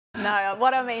No,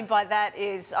 what I mean by that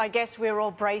is I guess we're all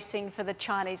bracing for the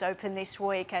Chinese Open this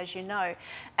week, as you know.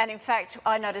 And in fact,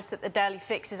 I noticed that the daily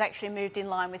fix has actually moved in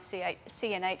line with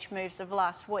CNH moves of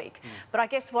last week. But I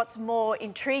guess what's more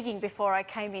intriguing before I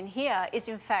came in here is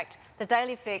in fact the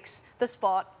daily fix, the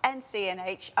spot and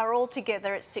CNH are all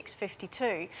together at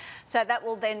 652. So that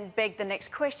will then beg the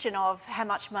next question of how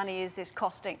much money is this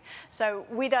costing? So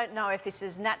we don't know if this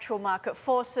is natural market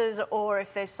forces or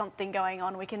if there's something going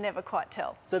on. We can never quite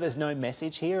tell. So there's no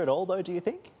message here at all, though, do you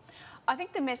think? I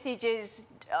think the message is,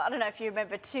 I don't know if you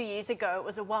remember 2 years ago, it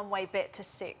was a one-way bet to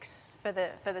 6 for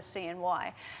the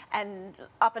CNY, and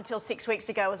up until 6 weeks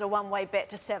ago it was a one-way bet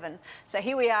to 7. So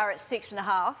here we are at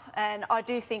 6.5, and I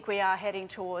do think we are heading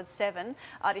towards 7.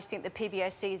 I just think the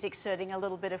PBOC is exerting a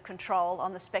little bit of control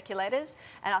on the speculators,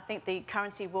 and I think the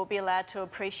currency will be allowed to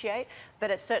appreciate,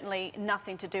 but it's certainly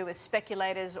nothing to do with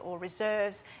speculators or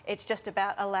reserves. It's just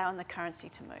about allowing the currency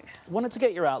to move. Wanted to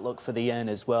get your outlook for the yen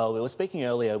as well. We were speaking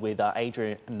earlier with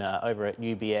Adrian over at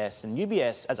UBS, and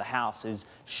UBS as a house is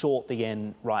short the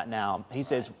yen right now. He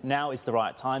says now is the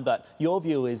right time, but your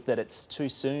view is that it's too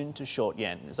soon to short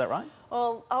yen. Is that right?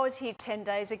 Well, I was here 10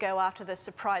 days ago after the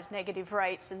surprise negative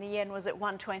rates and the yen was at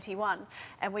 121,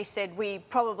 and we said we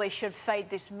probably should fade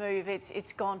this move.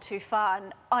 It's gone too far,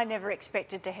 and I never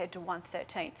expected to head to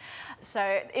 113.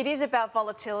 So it is about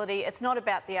volatility. It's not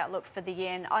about the outlook for the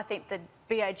yen. I think the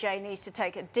BOJ needs to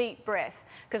take a deep breath,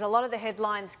 because a lot of the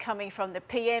headlines coming from the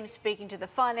PM speaking to the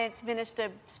finance minister,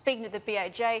 speaking to the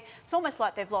BOJ, it's almost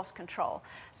like they've lost control.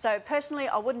 So personally,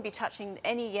 I wouldn't be touching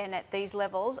any yen at these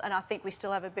levels, and I think we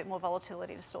still have a bit more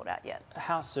volatility to sort out yet.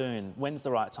 How soon? When's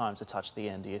the right time to touch the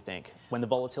yen, do you think? When the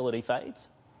volatility fades?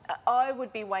 I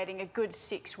would be waiting a good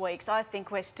 6 weeks. I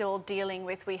think we're still dealing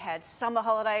with, we had summer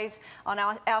holidays on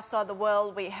our side of the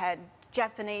world, we had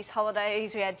Japanese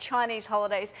holidays, we had Chinese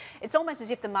holidays. It's almost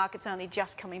as if the market's only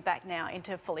just coming back now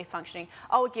into fully functioning.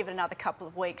 I would give it another couple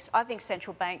of weeks. I think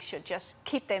central banks should just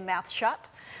keep their mouths shut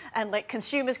and let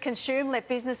consumers consume, let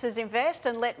businesses invest,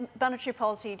 and let monetary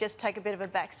policy just take a bit of a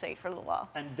backseat for a little while.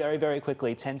 And very, very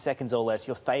quickly, 10 seconds or less,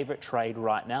 your favourite trade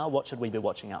right now, what should we be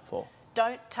watching out for?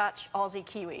 Don't touch Aussie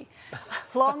Kiwi.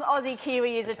 Long Aussie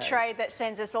Kiwi is a trade that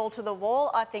sends us all to the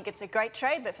wall. I think it's a great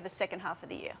trade, but for the second half of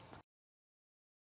the year.